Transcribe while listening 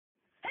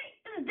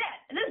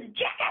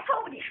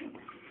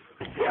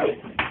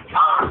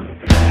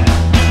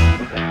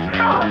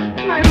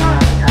My mom.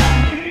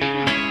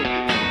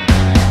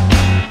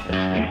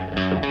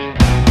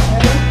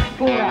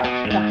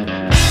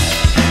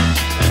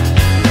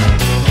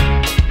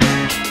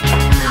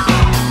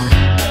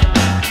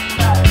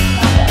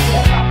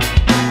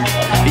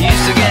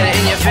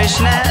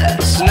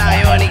 Fishnets, now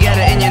you only get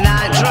it in your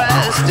night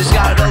dress.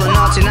 Discarded all the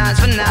naughty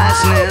nights for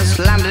niceness.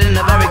 Landed in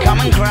a very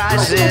common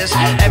crisis.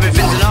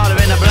 Everything's in order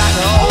in a black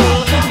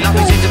hole.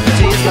 Nothing seems to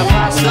pity is the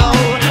past though.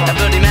 A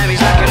bloody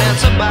memory's like an El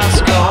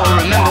Tabasco.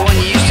 Remember when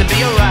you used to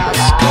be a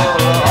rascal?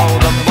 Oh,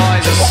 the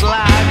boys are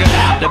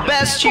slag. The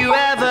best you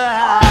ever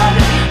had,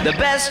 the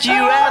best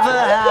you ever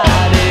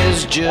had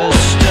is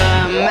just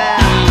a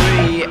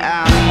memory.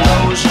 And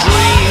those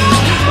dreams,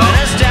 but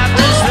as daft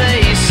as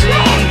they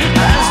seem,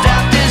 as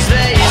daft as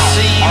they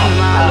seem,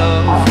 my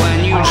love,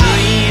 when you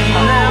dream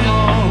them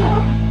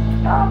all.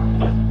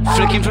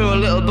 Flicking through a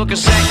little book of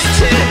sex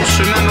tips.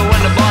 Remember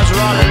when the bars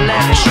were all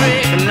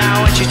electric?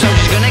 Now when she told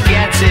she's gonna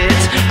get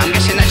it, I'm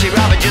guessing that she'd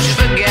rather just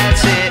forget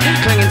it.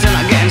 Clinging to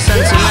not getting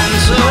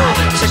sentimental.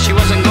 Said she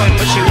wasn't going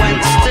but she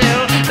went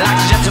still. Like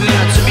a gentleman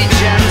had to be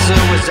gentle.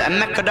 Was it a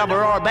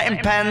Mechadabra or a betting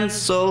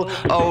pencil?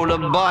 Oh, the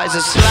boys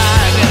are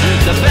slag.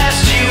 The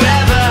best you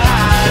ever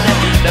had,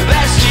 the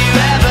best you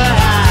ever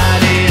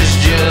had is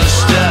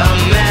just a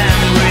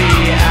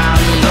memory.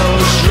 And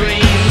those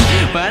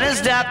dreams, but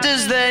as daft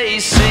as they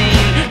seem,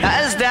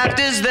 as daft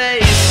as they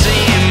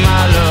seem,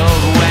 my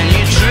love, when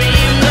you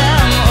dream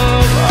them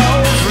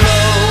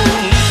overflow.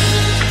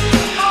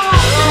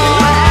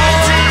 Where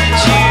did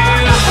you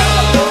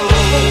go?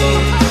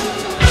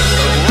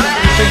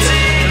 Where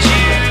did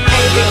you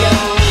go?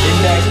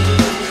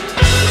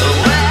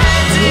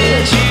 Where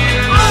did you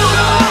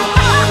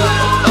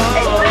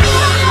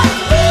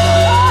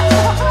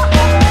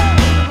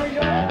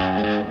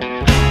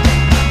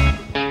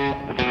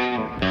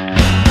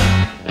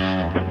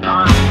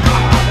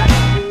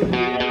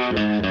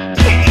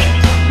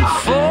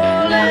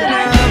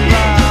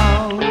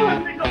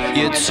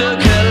You took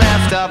a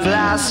left off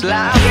last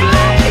life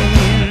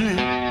lane.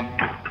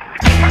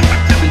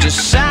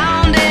 Just